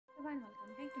everyone,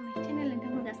 welcome back to my channel.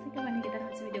 Nonton gaसिनो kawan kita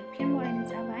masih video film warna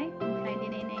जाबाय. ओमफ्राय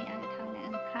दिनै आं थांनो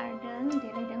ओंखारदों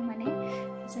देलायदों माने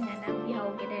जोंहाना बिहाव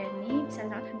गेदेरनि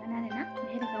फिसाजोनाव थांगोन आरोना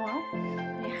भेरगावआव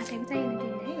बे हाथायबो जायो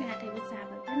दिनै बे हाथायबो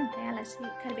जाबोगोन ओमफ्राय आलासि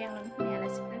कार्बि आंलंनि फैनाय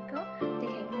आलासिफोरखौ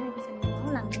देखायगोन आरो बिसोरनि न'आव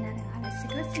लांगोन आरो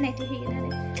आलासिखौ सिनायथि होगोन आरो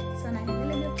स' नायनो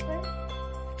लोगोफोर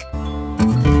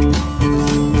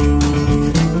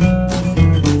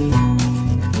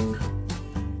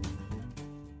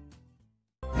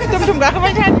Gak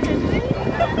kebanyakan.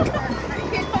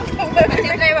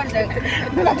 Đây bằng được.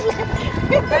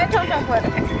 Cái trong trong quần.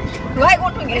 Nói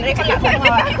con thằng này cái là không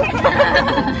mà.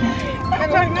 Cái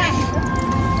con này.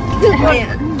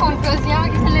 Con cơ xéo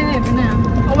cái lên này thế nào?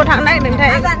 Không một thằng này đừng thấy.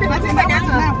 Nó sẽ phải nhắc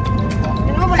rồi.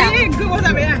 Nó một đằng. Cứ có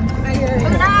sao vậy à? Đây. Nó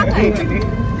thấy.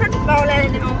 Thắt bao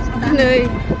lên đi không? Nơi.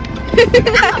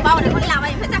 Bao để con làm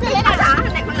vậy phải chắc cái lấy nào đó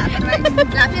này con làm thật vậy.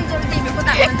 Làm phiên rồi tìm được con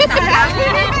tạo mình tạo ra.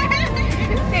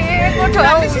 Con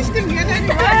thằng system dia tadi.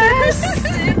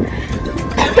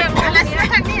 Alasnya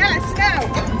thằng ni alasnya.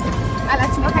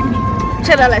 Alasnya thằng ni.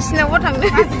 Cara alasnya what thằng ni.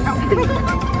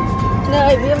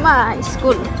 Nơi với mà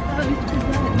school.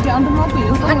 Jangan tu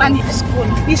mobil. Kan school.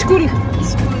 Di school.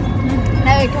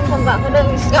 Này trong phòng bạn có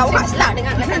đơn gạo cả là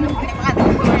dengan cái thằng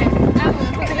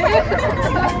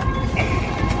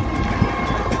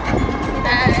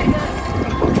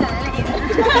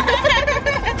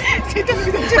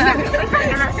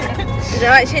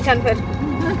Rồi, sẽ chân phần.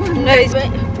 Nơi vậy,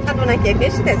 thật là cái biết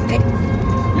sẽ thế.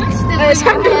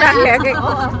 Sang đường là cái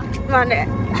mà nè.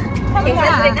 cái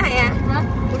cái này à?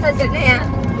 Cái cái này à?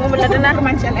 Mau belajar nak ke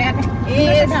mana lah?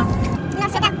 Yes.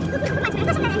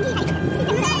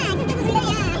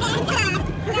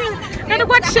 Ada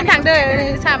buat sedang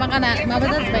deh sama kan nak, mau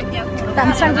betul baik.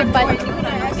 Tansan jempat.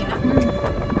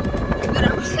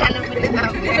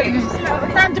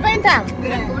 Tan jempat entah.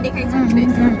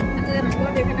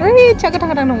 Wih, cakap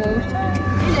kadang-kadang nunggu.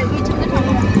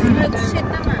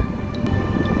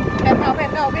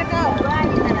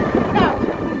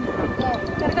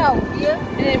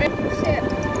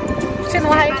 Xin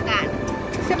hoài.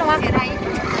 Xin hoài.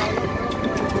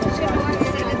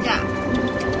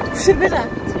 Xin biết à?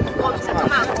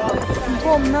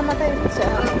 Gồm nó mà tay sợ.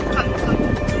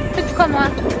 Thích con mà.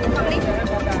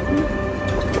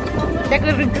 Để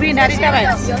cái green dari siapa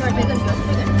ya?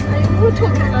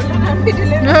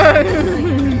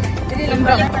 Jadi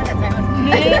lembab.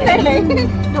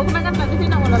 Đâu có ngăn cái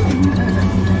nào mà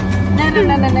Nah.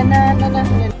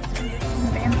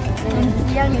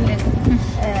 Yang ini.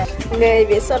 Nggak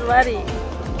besar mari.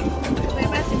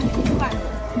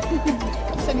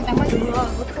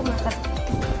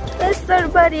 Besar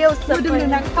bari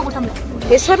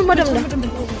besar madam dah.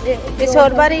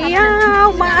 Besar bari ya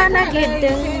mana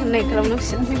gitu. Naik kalau nak.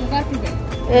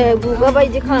 Buka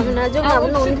baju kamu nak juga nak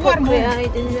nonton korea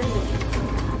itu.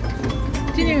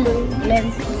 Sini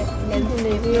lens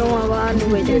yo awan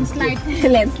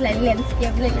lens kaya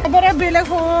beli. Berapa bela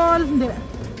hol?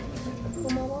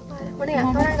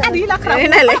 Adi lah kerap.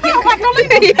 Ini lagi.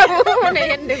 Ya mana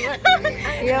hendak?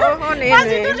 Ya mana?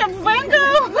 Masih tu jam bengkel.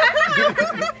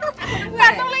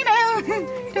 Patong lagi dah.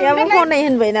 Ya mana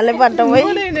hendak ini lepas tu?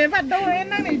 Boleh ni, patong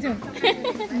enak ni je.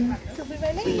 Sampai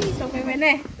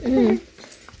mana?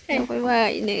 Sampai mana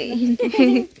ini?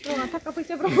 Tak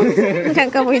kapusnya berapa? Tak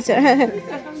kapusnya.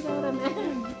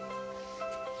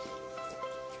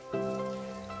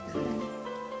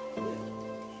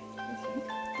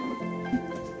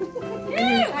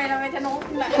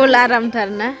 Full aram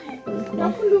tarna.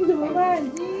 Belum coba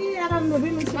ji, aram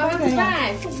lebih mesti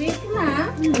pakai. Subik na.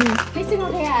 Kasi mo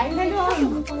kaya ini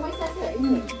doang.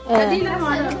 Tadi lah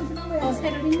mana? Oh, saya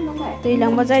dah minum dah. Tu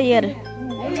hilang bazaar.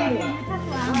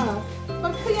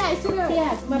 Pakai sih. Ya,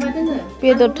 mama dengar.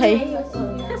 Pedot thai.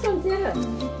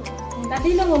 Tadi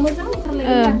lah mau macam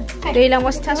terlebih. Tu hilang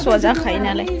was tas waja khai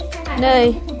na lai.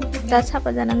 Nei, tas apa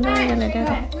janang dah na lai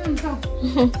dah.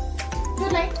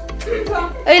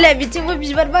 Lai bici bu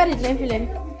bibar barit lai filai.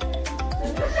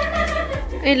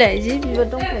 Lai ji bibar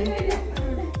dong kai.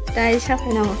 Tai siapa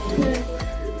nama?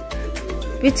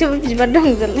 Bici bu bibar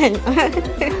dong jalan.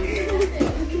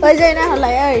 Oi jai na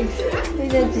halai oi.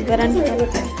 Oi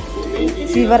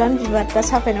bibaran bibar ta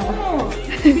siapa nama?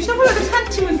 Bisa pula ada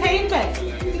sanci mentain kai.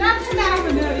 Nak sekarang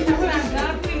bener. Bisa pula ada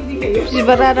pilih.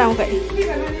 Bibar arang kai.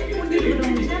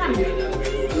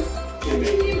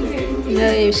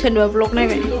 Đây sân và vlog này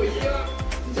vậy.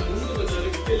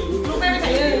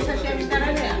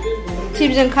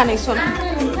 Chim dân khăn này xuân.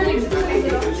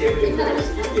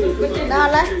 Đó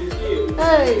lấy.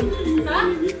 Ơi.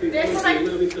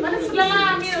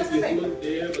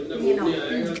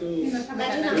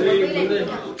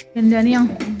 Ganda niya.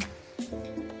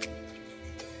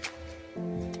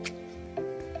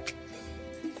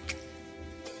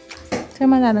 Saya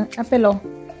mana? Apel loh.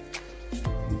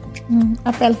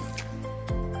 Apel.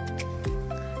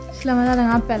 Selamat datang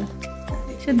apel.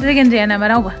 Sudah ganti nama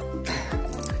apa?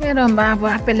 Kira babu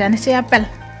apel ya, si apel.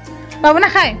 Babu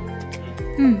nak kai?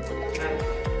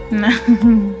 Nah.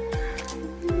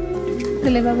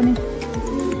 Boleh babu ni.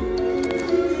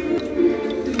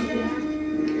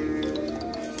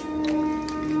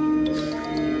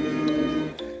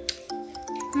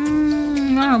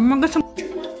 Mangga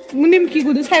munim ki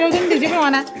gudu sayro dan deje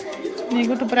mana? Nih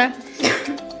gudu pera.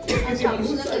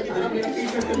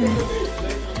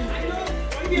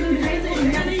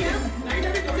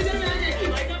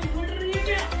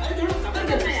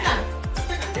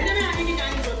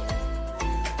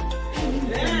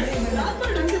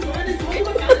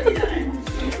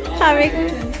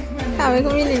 Kami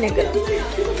kumili nih kan?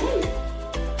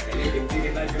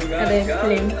 Ada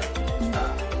film.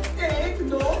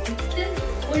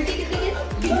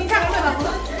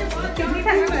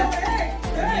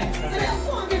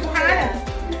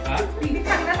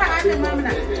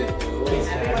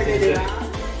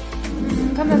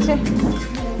 Kan sih,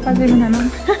 pasti mana?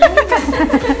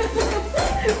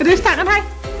 Terus tak kan hai?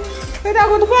 Tidak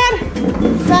aku tukar.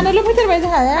 Jangan lu putar baju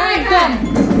hai, kan?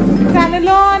 Jangan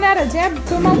lu nara jeb,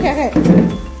 tu mau kayak.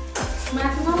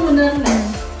 Masih mau bener nih.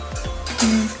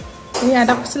 Iya,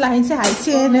 ada selain sih hai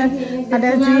sih, ada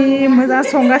di masa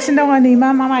songa sindang ni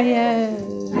mama ya.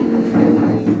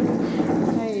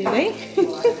 Hai.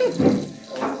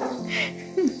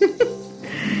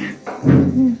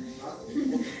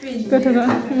 Betul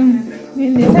tak?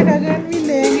 Ini saya kagak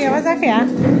ini apa sih ya?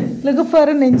 Lagu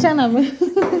per nencang nama.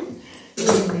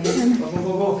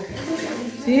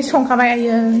 Ini songkak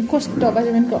bayar kosto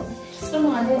baca menko.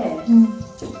 Semua ada.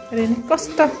 Ini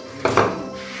kosto.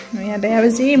 Ini ada apa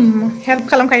sih? Help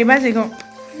kalau kaya baca kok.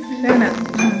 Mana?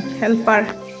 Helper.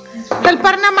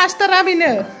 Helper na master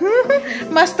abine.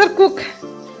 Master cook.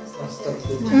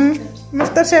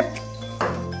 Master chef.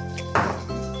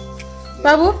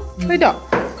 Babu, hidup.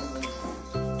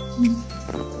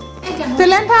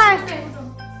 Jalan thai.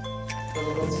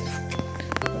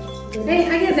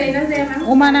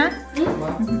 Umana?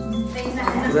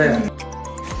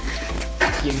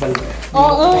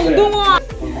 Oh, dungo.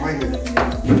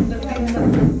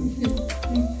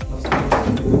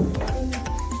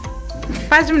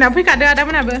 Pas mana pergi ada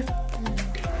mana ber?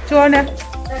 Jual dah.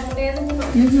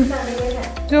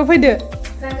 Jual pergi.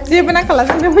 Dia pernah kelas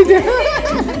dia pergi.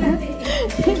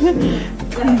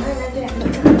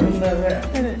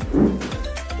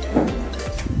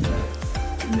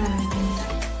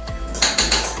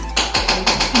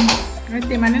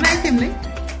 Item mana nak item ni?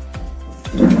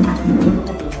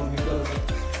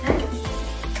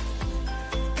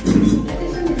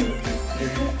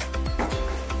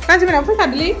 Kasih mana pun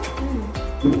kadli?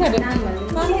 Ada.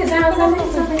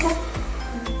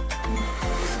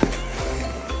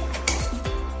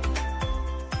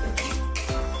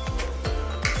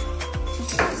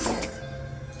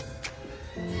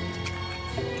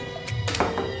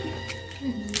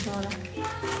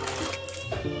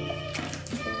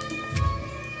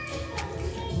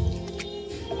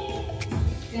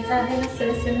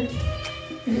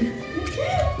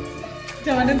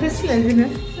 Jangan ada tes lagi ni.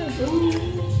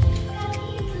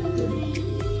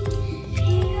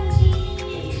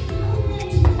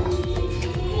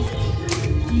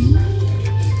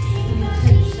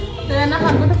 Saya nak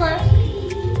hampa tu kau.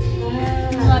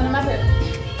 Mana mana?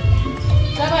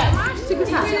 Siapa? Siapa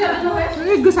siapa?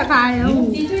 Ini gusa kaya.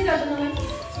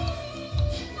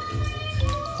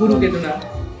 Huru ke tu na?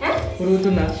 Huru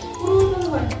tu na?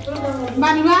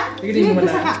 Bani ba? Ini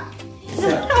gusa kak.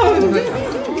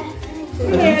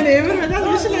 Ini bermacam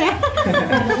macam ni ya.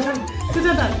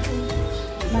 Sudah tak?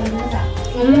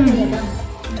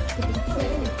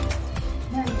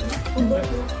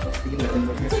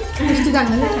 Mesti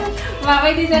jangan lah. Mama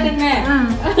ini jangan ni.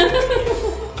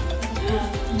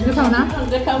 Dia tahu nak?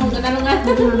 Dia tahu mungkin nalungan.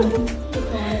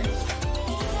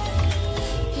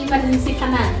 Emergency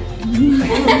kanan.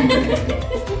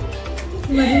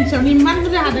 Emergency ni mana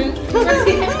sudah ada?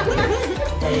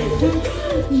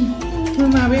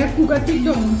 Mama biar aku kasih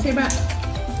dong, sebab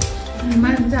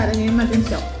mana sudah ada ni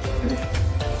emergency.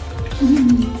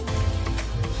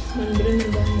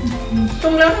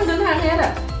 Tunggu lama tu hari ada.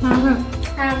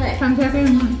 Hari. Sampai ke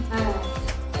mana?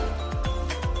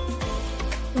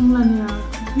 Tunggu ni ya.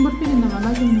 Mesti ni nama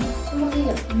lagi ni. Mesti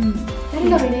ke? Hari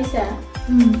lebih ni sah.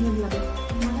 Lebih.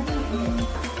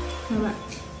 Coba.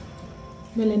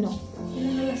 Beleno.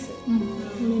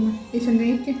 Beleno. Isan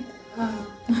ni ke?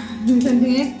 Isan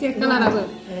ni ke kalau apa?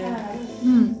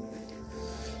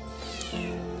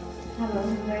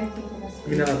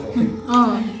 Gimana?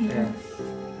 Oh.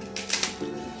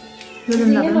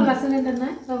 Ini lo langsung nonton na?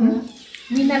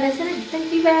 Mina langsung kita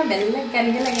tiba bel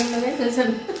kali lagi lo langsung.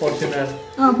 Fortuner.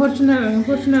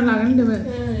 Fortuner lagan deh.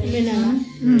 Mina lah.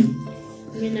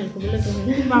 Mina aku boleh tuh.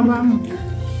 Baba.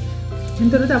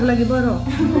 Itu tuh apa lagi baru?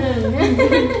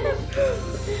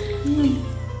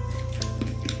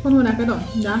 Pun mana ke dong?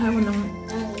 Dah hai pun dong.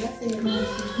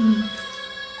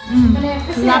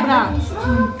 Labra.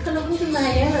 Kalau mungkin mana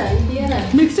ya lah, dia lah.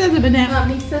 Mixer sebenarnya.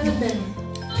 Mixer sebenarnya.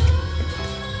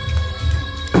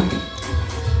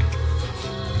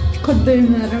 Kode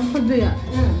ini ada kode ya.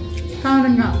 Kamu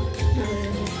dengar?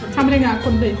 Kamu dengar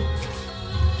kode?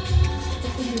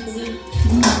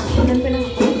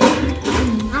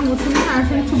 Aku tuh nggak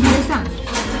asal kebiasa.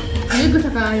 Ini gue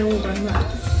sekarang yang bukan gak.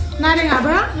 Nari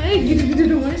apa? Gitu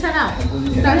dong ini sana. Aku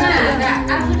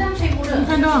dah saya kurang.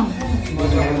 Bukan dong.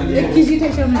 Kisi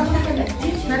tekstur nih.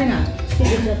 Nari nggak?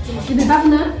 Ini apa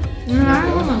nih? Nggak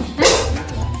apa?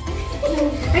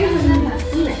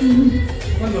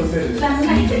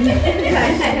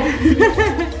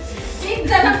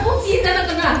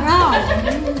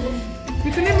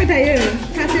 Ikunnya minta ya,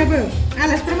 kasih apa?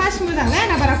 Alas permasuk mudah lah,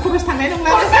 nak barang kubus tangan dong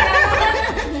lah.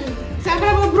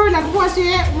 Siapa mau bro lah puas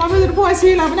sih, mau beli puas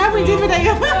sih lah, kenapa ini minta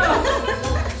ya?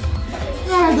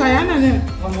 Nggak saya nanya.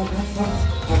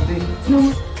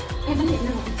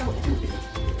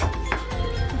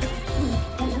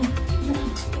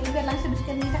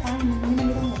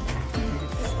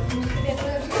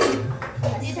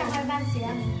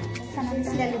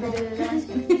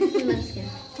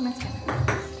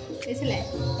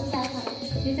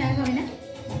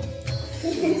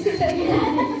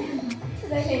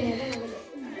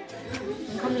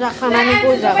 Kanannya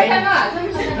puja kan?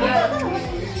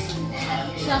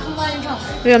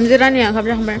 Yang jiran ya,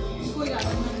 kabar kabar.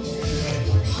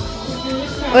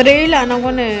 Orangnya anak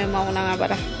mana mau nang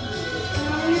apa dah?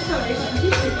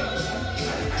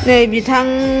 Nih bitang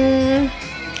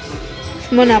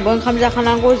mana bang kabar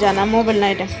kanan aku jana mobil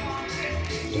naik dah.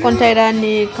 Kontainer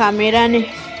ni, kamera ni.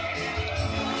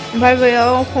 Baik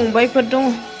ya, kong baik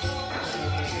pedung.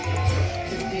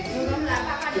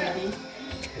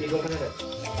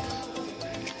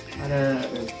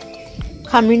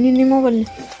 Kami ini mobil.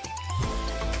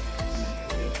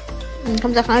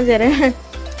 Kamu jangan aja deh.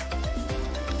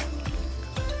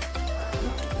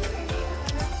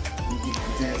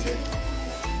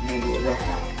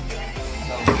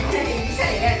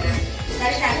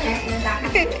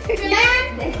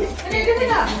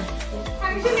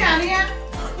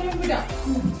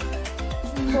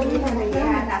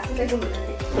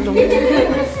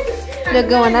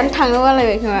 Jagawanan thang apa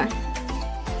lagi kemana?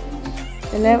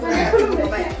 Lep.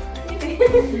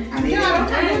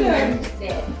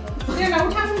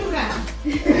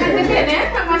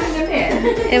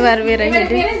 Baru beres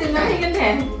itu.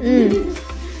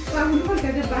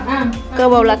 Kau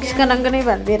bawa lagi sekarang kan ini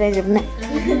baru beres jemnya.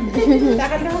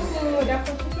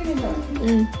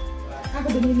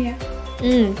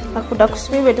 Aku dah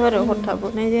kusmi betul ada hotel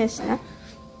buat ni je.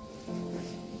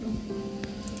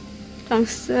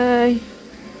 Tangsai,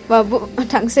 babu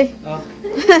tangsai.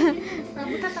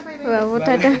 Babu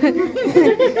tata.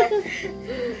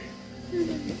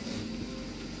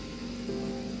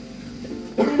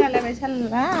 Ini lah macam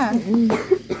lah.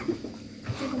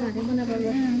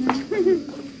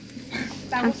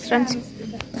 Trans.